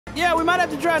Yeah, we might have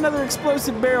to try another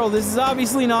explosive barrel. This is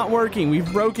obviously not working.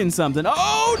 We've broken something.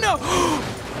 Oh, no.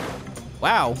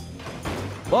 Wow.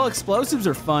 Well, explosives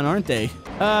are fun, aren't they?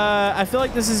 I feel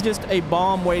like this is just a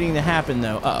bomb waiting to happen,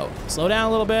 though. Uh-oh. Slow down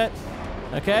a little bit.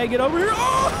 Okay, get over here.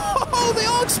 Oh, they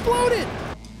all exploded.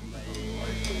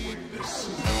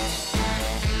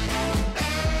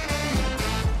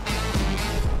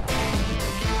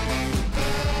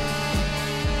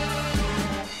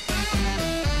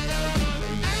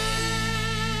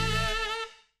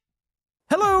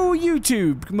 Hello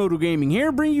YouTube, Camodo Gaming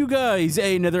here, bringing you guys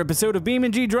another episode of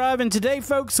BeamNG Drive, and today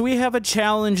folks, we have a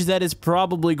challenge that is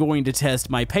probably going to test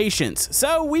my patience.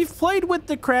 So, we've played with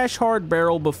the crash hard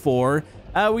barrel before.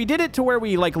 We did it to where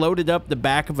we loaded up the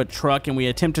back of a truck and we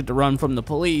attempted to run from the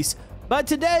police. But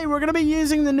today, we're going to be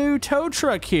using the new tow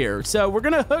truck here. So, we're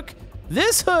going to hook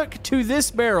this hook to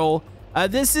this barrel.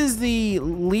 This is the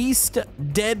least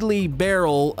deadly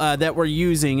barrel that we're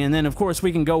using, and then of course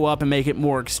we can go up and make it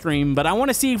more extreme, but I want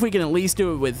to see if we can at least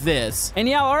do it with this. And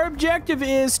yeah, our objective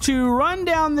is to run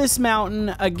down this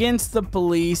mountain against the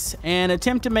police and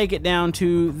attempt to make it down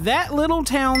to that little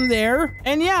town there.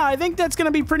 And yeah, I think that's going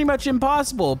to be pretty much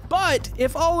impossible, but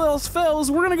if all else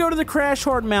fails, we're going to go to the crash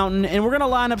hard mountain and we're going to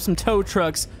line up some tow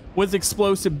trucks with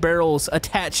explosive barrels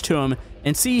attached to them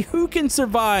and see who can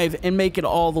survive and make it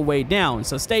all the way down.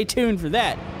 So stay tuned for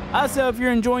that. Also, if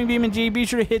you're enjoying BeamNG, be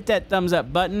sure to hit that thumbs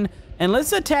up button and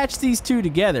let's attach these two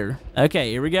together. Okay,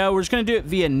 here we go. We're just gonna do it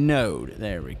via node.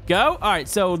 There we go. All right,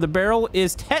 so the barrel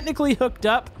is technically hooked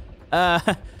up. All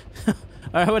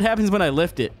right, what happens when I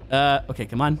lift it? Okay,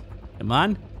 come on.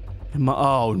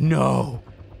 Oh no.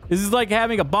 This is like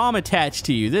having a bomb attached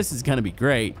to you. This is gonna be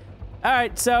great. All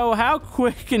right, so how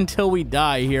quick until we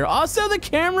die here? Also, the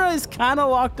camera is kind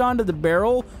of locked onto the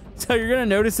barrel, so you're gonna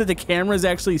notice that the camera is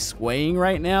actually swaying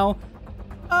right now.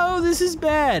 Oh, this is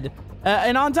bad.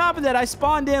 And on top of that, I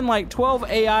spawned in like 12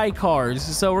 AI cars,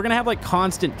 so we're gonna have like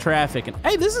constant traffic. And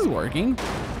hey, this is working.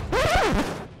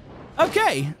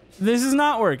 Okay, this is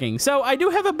not working. So I do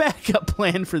have a backup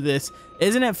plan for this.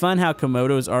 Isn't it fun how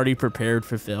Camodo is already prepared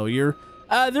for failure?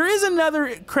 There is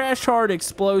another crash hard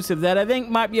explosive that I think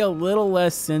might be a little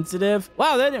less sensitive.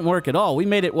 Wow, that didn't work at all. We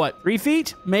made it, what, 3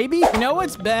 feet, maybe? You know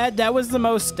what's bad? That was the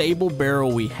most stable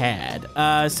barrel we had.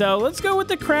 So let's go with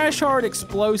the crash hard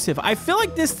explosive. I feel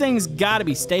like this thing's gotta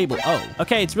be stable. Oh,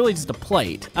 okay, it's really just a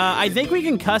plate. I think we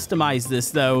can customize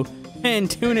this though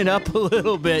and tune it up a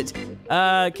little bit.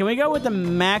 Can we go with the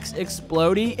max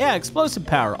explodey? Yeah, explosive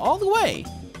power all the way.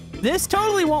 This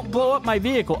totally won't blow up my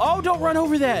vehicle. Oh, don't run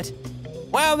over that.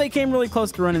 Wow, they came really close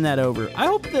to running that over. I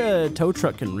hope the tow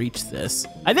truck can reach this.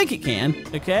 I think it can.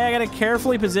 Okay, I gotta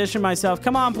carefully position myself.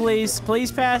 Come on, please.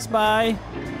 Please pass by.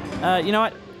 You know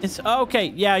what? It's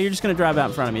okay. Yeah, you're just gonna drive out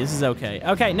in front of me. This is okay.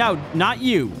 Okay, no, not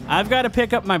you. I've got to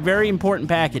pick up my very important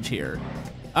package here.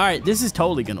 All right, this is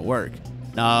totally gonna work.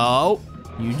 No,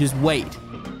 you just wait.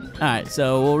 All right,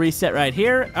 so we'll reset right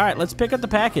here. All right, let's pick up the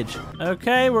package.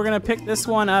 Okay, we're gonna pick this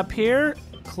one up here.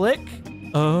 Click.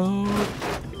 Oh.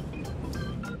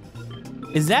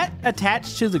 Is that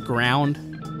attached to the ground?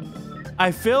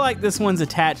 I feel like this one's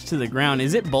attached to the ground.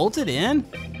 Is it bolted in?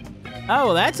 Oh,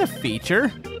 well, that's a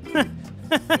feature. Well,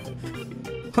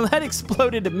 that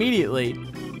exploded immediately.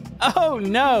 Oh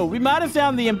no, we might have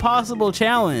found the impossible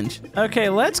challenge. Okay,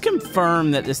 let's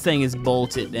confirm that this thing is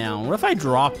bolted down. What if I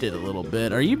dropped it a little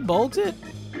bit? Are you bolted?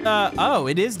 Oh,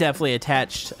 it is definitely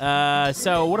attached.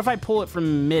 So what if I pull it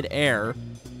from mid-air?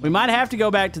 We might have to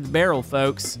go back to the barrel,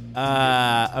 folks.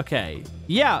 Okay.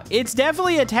 Yeah, it's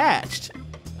definitely attached.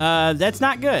 That's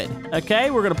not good.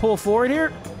 Okay, we're gonna pull forward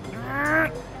here.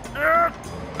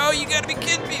 Oh, you gotta be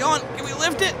kidding me. On, can we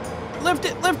lift it? Lift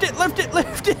it, lift it, lift it,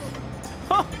 lift it.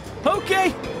 Oh,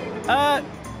 okay.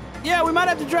 Yeah, we might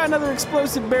have to try another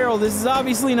explosive barrel. This is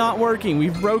obviously not working.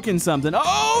 We've broken something.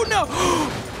 Oh, no.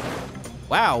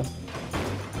 Wow.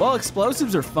 Well,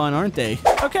 explosives are fun, aren't they?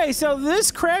 Okay, so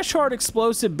this crash hard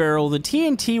explosive barrel, the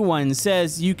TNT one,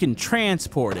 says you can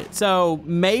transport it. So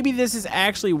maybe this is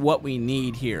actually what we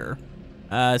need here.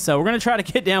 So we're gonna try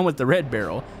to get down with the red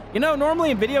barrel. You know, normally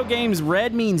in video games,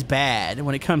 red means bad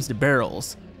when it comes to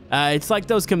barrels. It's like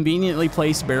those conveniently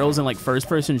placed barrels in like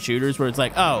first-person shooters where it's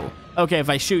like, oh, okay, if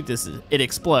I shoot this, it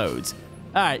explodes.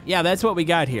 All right, yeah, that's what we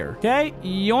got here. Okay,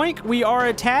 yoink, we are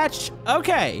attached.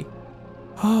 Okay.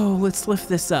 Oh, let's lift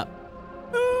this up.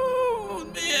 Oh,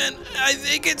 man, I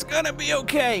think it's gonna be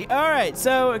okay. All right,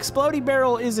 so explodey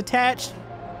barrel is attached.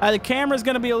 The camera's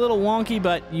gonna be a little wonky,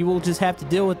 but you will just have to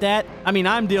deal with that. I mean,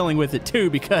 I'm dealing with it too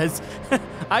because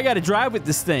I gotta drive with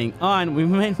this thing.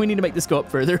 We need to make this go up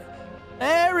further.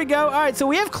 There we go. All right, so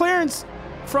we have clearance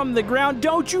from the ground.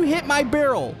 Don't you hit my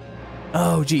barrel.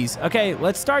 Oh, geez. Okay,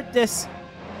 let's start this.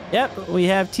 Yep, we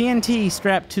have TNT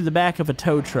strapped to the back of a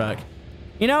tow truck.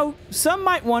 You know, some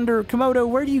might wonder, Camodo,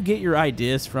 where do you get your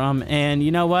ideas from? And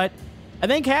you know what? I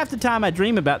think half the time I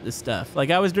dream about this stuff. Like,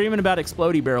 I was dreaming about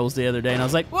explodey barrels the other day, and I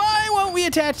was like, why won't we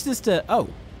attach this to... Oh,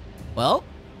 well,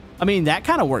 I mean, that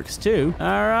kind of works, too. All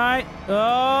right.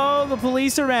 Oh, the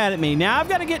police are mad at me. Now I've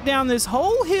got to get down this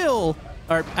whole hill.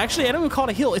 Or, actually, I don't even call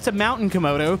it a hill. It's a mountain,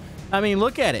 Camodo. I mean,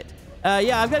 look at it.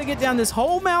 Yeah, I've got to get down this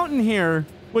whole mountain here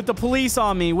with the police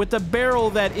on me, with the barrel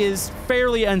that is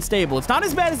fairly unstable. It's not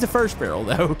as bad as the first barrel,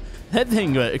 though. That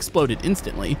thing exploded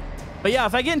instantly. But yeah,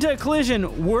 if I get into a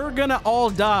collision, we're gonna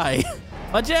all die.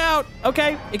 Watch out.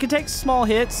 Okay, it can take small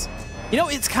hits. You know,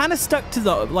 it's kind of stuck to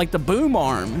the boom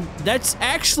arm. That's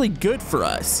actually good for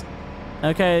us.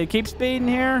 Okay, keep speeding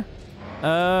here.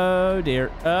 Oh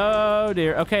dear. Oh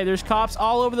dear. Okay, there's cops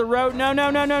all over the road. No, no,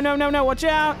 no, no, no, no, no. Watch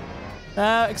out.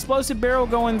 Explosive barrel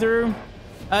going through.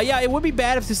 Yeah, it would be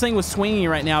bad if this thing was swinging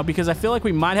right now because I feel like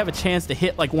we might have a chance to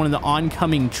hit like one of the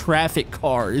oncoming traffic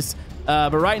cars.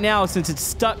 But right now, since it's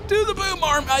stuck to the boom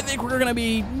arm, I think we're gonna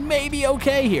be maybe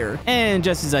okay here. And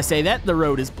just as I say that, the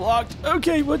road is blocked.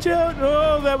 Okay, watch out.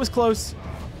 Oh, that was close.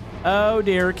 Oh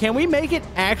dear. Can we make it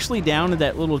actually down to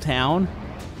that little town?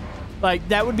 Like,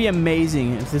 that would be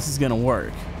amazing if this is gonna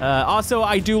work. Also,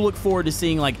 I do look forward to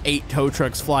seeing like 8 tow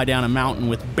trucks fly down a mountain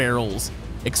with barrels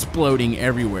exploding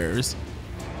everywhere.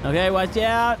 Okay, watch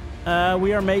out.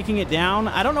 We are making it down.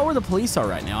 I don't know where the police are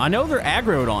right now. I know they're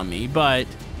aggroed on me, but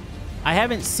I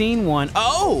haven't seen one.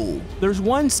 Oh, there's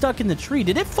one stuck in the tree.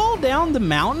 Did it fall down the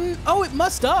mountain? Oh, it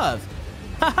must have.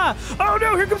 Haha. Oh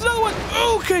no, here comes another one.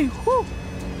 Okay, whew.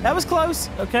 That was close.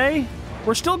 Okay,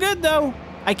 we're still good though.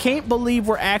 I can't believe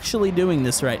we're actually doing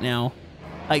this right now.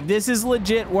 Like, this is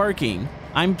legit working.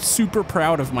 I'm super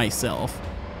proud of myself.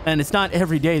 And it's not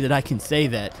every day that I can say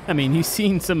that. I mean, you've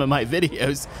seen some of my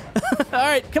videos. All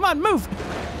right, come on, move.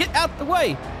 Get out the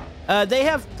way. They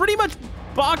have pretty much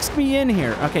boxed me in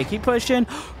here. Okay, keep pushing.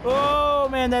 Oh,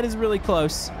 man, that is really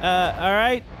close. All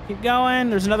right, keep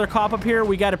going. There's another cop up here.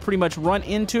 We got to pretty much run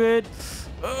into it.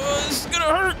 This is going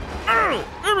to hurt.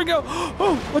 There we go.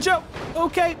 Oh, watch out.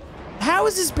 Okay. How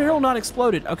is this barrel not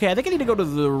exploded? Okay, I think I need to go to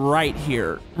the right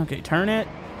here. Okay, turn it.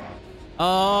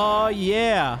 Oh,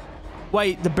 yeah.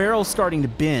 Wait, the barrel's starting to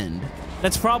bend.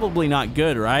 That's probably not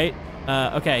good, right?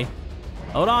 Okay.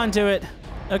 Hold on to it.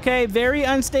 Okay, very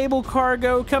unstable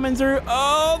cargo coming through.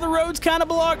 Oh, the road's kind of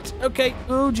blocked. Okay.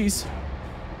 Oh, geez.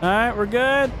 All right, we're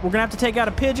good. We're gonna have to take out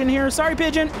a pigeon here. Sorry,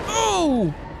 pigeon.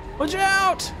 Oh, watch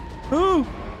out. Ooh.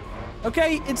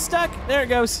 Okay, it's stuck. There it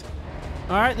goes.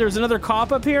 All right, there's another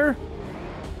cop up here.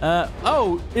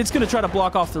 Oh, it's gonna try to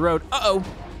block off the road. Uh-oh.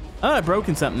 Oh, I've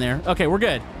broken something there. Okay, we're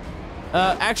good.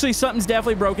 Actually, something's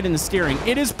definitely broken in the steering.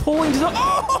 It is pulling to the...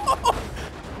 Oh!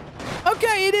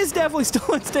 Okay, it is definitely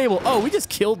still unstable. Oh, we just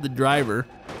killed the driver.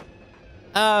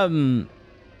 Yeah,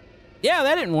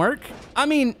 that didn't work. I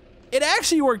mean, it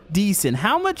actually worked decent.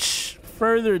 How much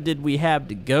further did we have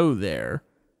to go there?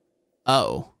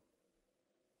 Oh.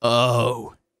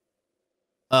 Oh.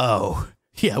 Oh.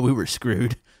 Yeah, we were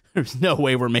screwed. There's no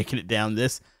way we're making it down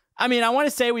this. I mean, I want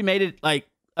to say we made it like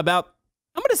about...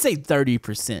 I'm going to say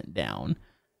 30% down.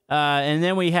 And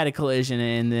then we had a collision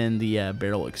and then the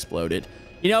barrel exploded.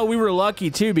 You know, we were lucky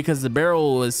too because the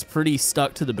barrel was pretty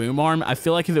stuck to the boom arm. I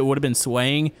feel like if it would have been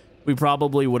swaying, we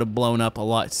probably would have blown up a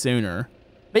lot sooner.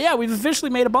 But yeah, we've officially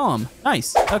made a bomb.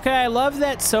 Nice. Okay, I love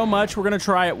that so much. We're going to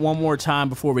try it one more time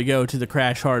before we go to the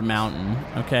Crash Hard Mountain.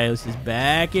 Okay, let's just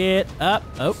back it up.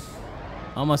 Oh,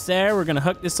 almost there. We're going to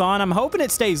hook this on. I'm hoping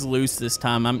it stays loose this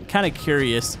time. I'm kind of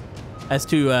curious as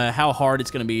to how hard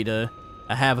it's going to be to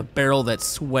have a barrel that's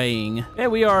swaying. Okay,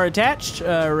 we are attached,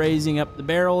 raising up the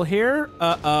barrel here.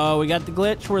 Uh-oh, we got the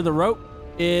glitch where the rope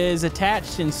is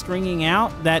attached and stringing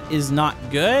out. That is not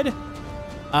good.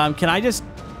 Can I just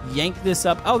yank this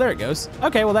up? Oh, there it goes.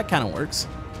 Okay, well, that kind of works.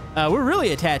 We're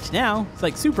really attached now. It's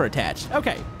like super attached.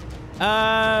 Okay.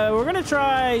 We're going to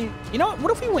try... You know what?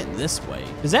 What if we went this way?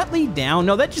 Does that lead down?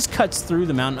 No, that just cuts through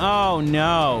the mountain. Oh,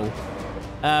 no.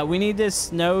 We need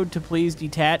this node to please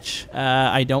detach.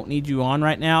 I don't need you on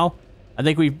right now. I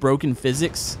think we've broken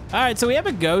physics. All right, so we have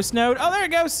a ghost node. Oh, there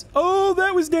it goes. Oh,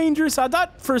 that was dangerous. I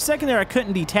thought for a second there I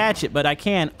couldn't detach it, but I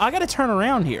can. I got to turn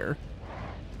around here.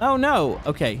 Oh, no.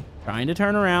 Okay, trying to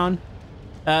turn around.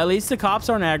 At least the cops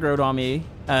aren't aggroed on me.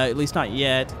 At least not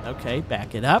yet. Okay,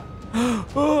 back it up.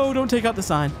 Oh, don't take out the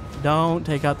sign. Don't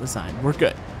take out the sign. We're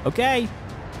good. Okay,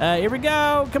 here we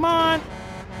go. Come on.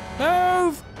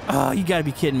 Move. Oh, you gotta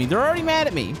be kidding me. They're already mad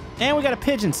at me. And we got a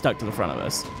pigeon stuck to the front of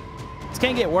us. This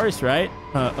can't get worse, right?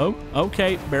 Oh,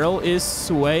 okay. Barrel is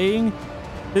swaying.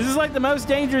 This is like the most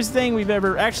dangerous thing we've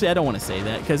ever... Actually, I don't want to say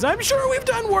that because I'm sure we've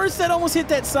done worse. That almost hit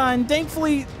that sign.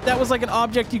 Thankfully, that was like an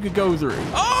object you could go through.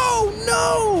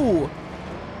 Oh,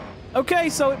 no! Okay,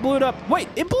 so it blew it up. Wait,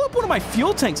 it blew up one of my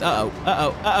fuel tanks.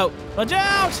 Uh-oh. Watch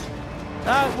out!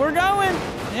 We're going.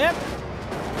 Yep.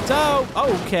 So,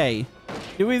 okay.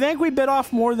 Do we think we bit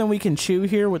off more than we can chew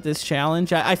here with this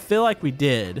challenge? I feel like we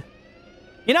did.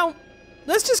 You know,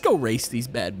 let's just go race these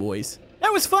bad boys.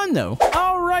 That was fun, though.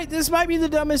 All right, this might be the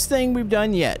dumbest thing we've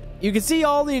done yet. You can see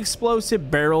all the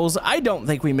explosive barrels. I don't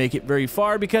think we make it very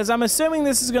far because I'm assuming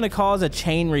this is going to cause a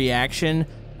chain reaction.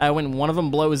 When one of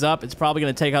them blows up, it's probably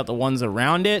going to take out the ones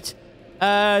around it.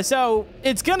 So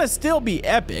it's going to still be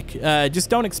epic.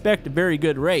 Just don't expect a very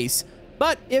good race.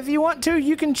 But if you want to,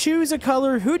 you can choose a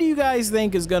color. Who do you guys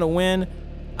think is going to win?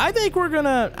 I think we're going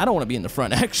to... I don't want to be in the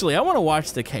front, actually. I want to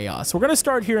watch the chaos. We're going to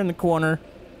start here in the corner.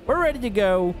 We're ready to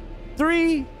go.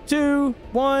 3, 2,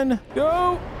 1,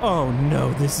 go. Oh,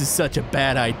 no. This is such a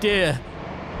bad idea.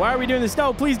 Why are we doing this?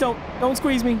 No, please don't. Don't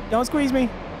squeeze me. Don't squeeze me.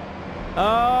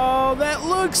 Oh, that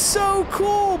looks so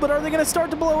cool. But are they going to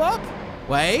start to blow up?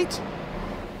 Wait.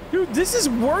 Dude, this is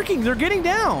working. They're getting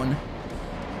down.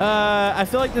 I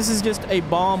feel like this is just a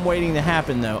bomb waiting to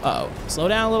happen, though. Uh-oh. Slow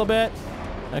down a little bit.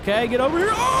 Okay, get over here.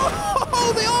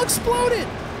 Oh, they all exploded.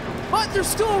 But there's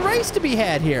still a race to be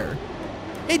had here.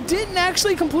 It didn't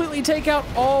actually completely take out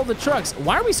all the trucks.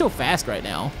 Why are we so fast right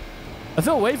now? I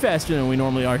feel way faster than we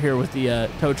normally are here with the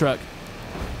tow truck.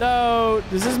 So,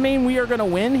 does this mean we are going to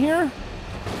win here?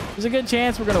 There's a good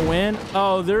chance we're going to win.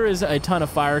 Oh, there is a ton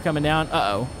of fire coming down.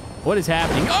 Uh-oh. What is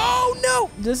happening? Oh, no!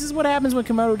 This is what happens when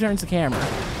Camodo turns the camera.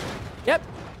 Yep.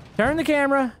 Turn the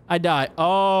camera. I die.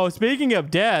 Oh, speaking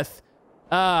of death.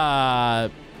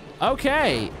 Okay.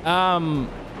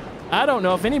 I don't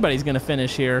know if anybody's going to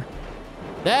finish here.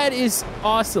 That is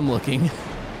awesome looking.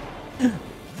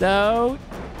 So,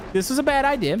 this was a bad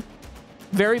idea.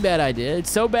 Very bad idea. It's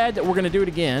so bad that we're going to do it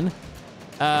again.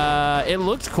 It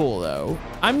looked cool, though.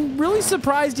 I'm really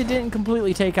surprised it didn't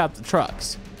completely take out the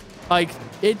trucks. Like,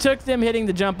 it took them hitting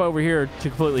the jump over here to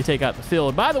completely take out the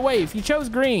field. By the way, if you chose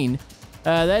green,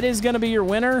 that is going to be your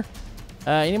winner.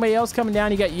 Anybody else coming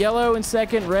down? You got yellow in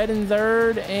second, red in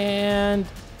third, and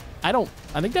I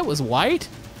think that was white.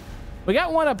 We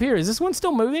got one up here. Is this one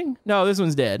still moving? No, this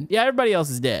one's dead. Yeah, everybody else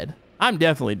is dead. I'm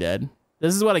definitely dead.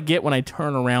 This is what I get when I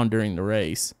turn around during the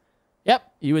race. Yep,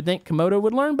 you would think Camodo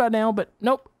would learn by now, but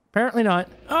nope, apparently not.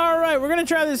 All right, we're going to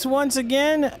try this once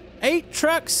again. 8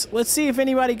 trucks. Let's see if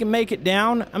anybody can make it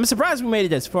down. I'm surprised we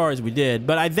made it as far as we did,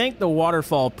 but I think the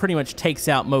waterfall pretty much takes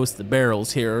out most of the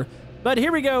barrels here. But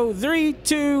here we go. 3,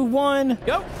 2, 1,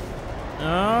 go.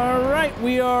 All right,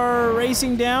 we are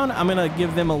racing down. I'm going to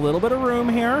give them a little bit of room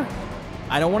here.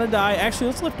 I don't want to die. Actually,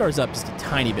 let's lift ours up just a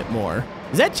tiny bit more.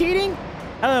 Is that cheating?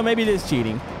 I don't know. Maybe it is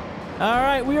cheating. All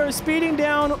right, we are speeding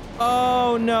down.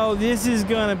 Oh, no. This is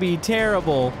going to be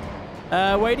terrible.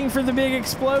 Waiting for the big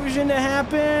explosion to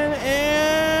happen.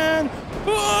 And...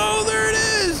 oh, there it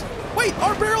is. Wait,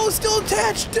 our barrel is still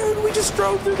attached. Dude, we just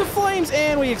drove through the flames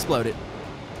and we exploded.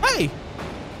 Hey,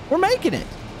 we're making it.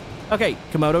 Okay,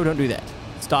 Camodo, don't do that.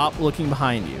 Stop looking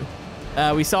behind you.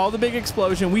 We saw the big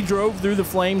explosion. We drove through the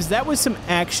flames. That was some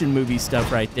action movie stuff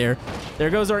right there. There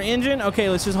goes our engine. Okay,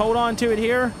 let's just hold on to it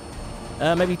here.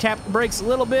 Maybe tap the brakes a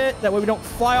little bit. That way we don't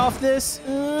fly off this.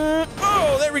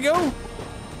 Oh, there we go.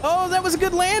 Oh, that was a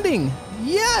good landing.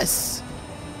 Yes.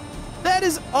 That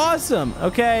is awesome.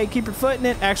 Okay, keep your foot in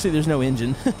it. Actually, there's no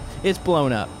engine. It's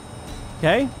blown up.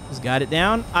 Okay, just got it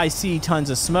down. I see tons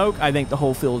of smoke. I think the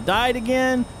whole field died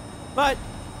again. But...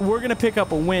 we're going to pick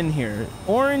up a win here.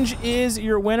 Orange is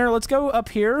your winner. Let's go up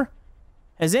here.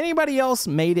 Has anybody else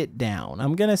made it down?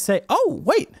 I'm going to say... oh,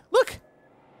 wait. Look.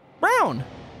 Brown.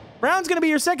 Brown's going to be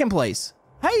your second place.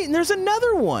 Hey, and there's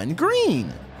another one.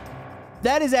 Green.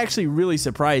 That is actually really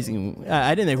surprising.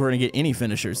 I didn't think we were going to get any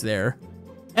finishers there.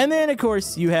 And then, of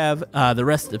course, you have the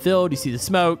rest of the field. You see the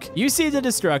smoke. You see the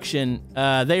destruction.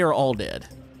 They are all dead.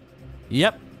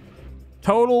 Yep.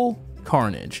 Total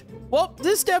carnage. Well,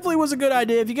 this definitely was a good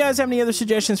idea. If you guys have any other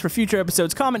suggestions for future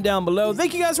episodes, comment down below.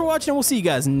 Thank you guys for watching, and we'll see you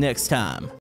guys next time.